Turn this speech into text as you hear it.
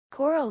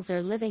Corals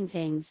are living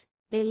things.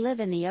 They live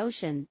in the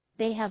ocean,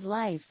 they have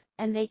life,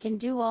 and they can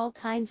do all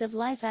kinds of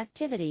life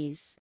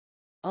activities.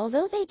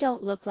 Although they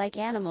don't look like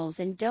animals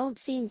and don't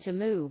seem to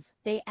move,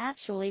 they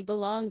actually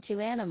belong to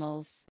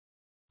animals.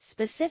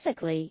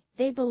 Specifically,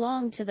 they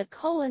belong to the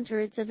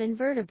coelenterids of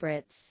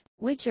invertebrates,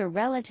 which are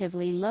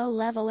relatively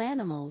low-level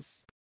animals.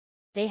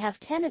 They have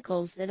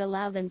tentacles that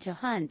allow them to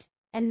hunt,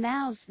 and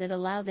mouths that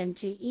allow them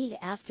to eat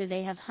after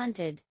they have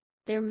hunted.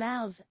 Their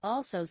mouths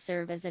also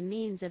serve as a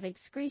means of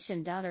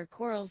excretion. Are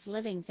corals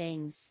living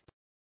things?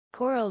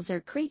 Corals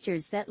are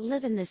creatures that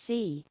live in the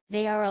sea.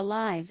 They are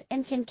alive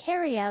and can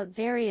carry out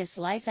various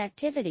life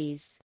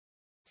activities.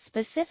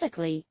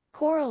 Specifically,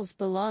 corals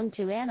belong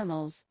to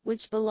animals,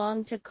 which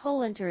belong to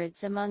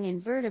coelenterids among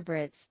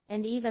invertebrates,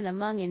 and even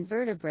among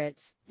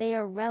invertebrates, they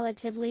are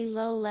relatively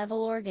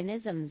low-level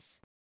organisms.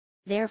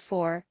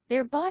 Therefore,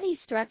 their body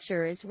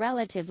structure is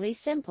relatively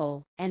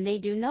simple, and they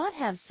do not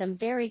have some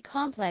very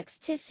complex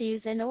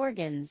tissues and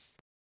organs.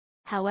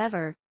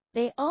 However,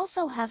 they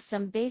also have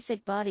some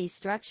basic body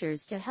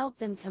structures to help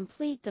them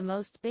complete the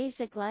most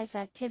basic life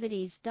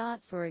activities.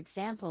 For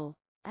example,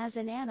 as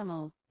an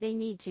animal, they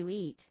need to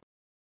eat.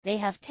 They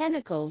have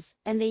tentacles,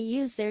 and they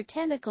use their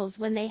tentacles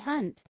when they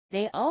hunt.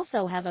 They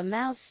also have a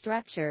mouth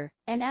structure,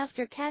 and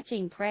after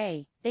catching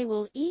prey, they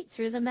will eat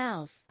through the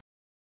mouth.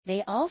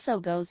 They also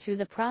go through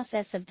the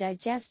process of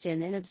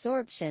digestion and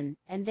absorption,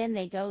 and then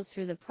they go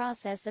through the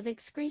process of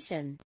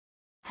excretion.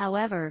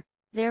 However,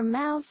 their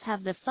mouths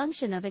have the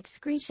function of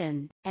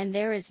excretion, and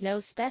there is no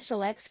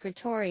special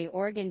excretory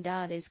organ.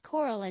 Is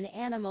coral an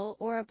animal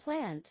or a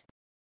plant?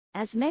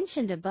 As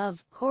mentioned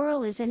above,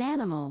 coral is an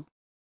animal.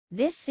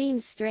 This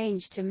seems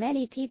strange to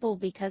many people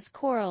because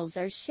corals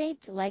are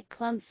shaped like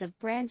clumps of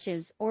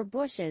branches or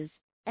bushes,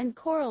 and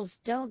corals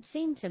don't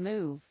seem to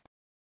move.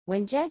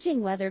 When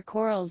judging whether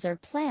corals are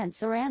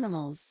plants or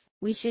animals,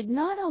 we should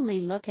not only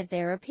look at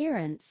their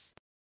appearance.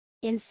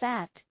 In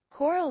fact,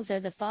 corals are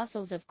the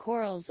fossils of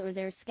corals or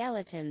their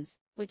skeletons,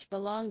 which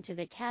belong to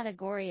the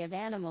category of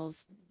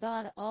animals.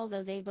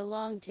 Although they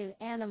belong to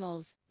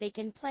animals, they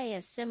can play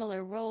a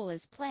similar role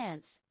as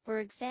plants. For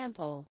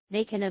example,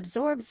 they can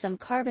absorb some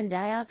carbon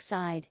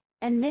dioxide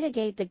and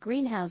mitigate the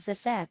greenhouse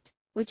effect,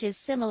 which is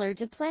similar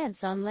to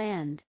plants on land.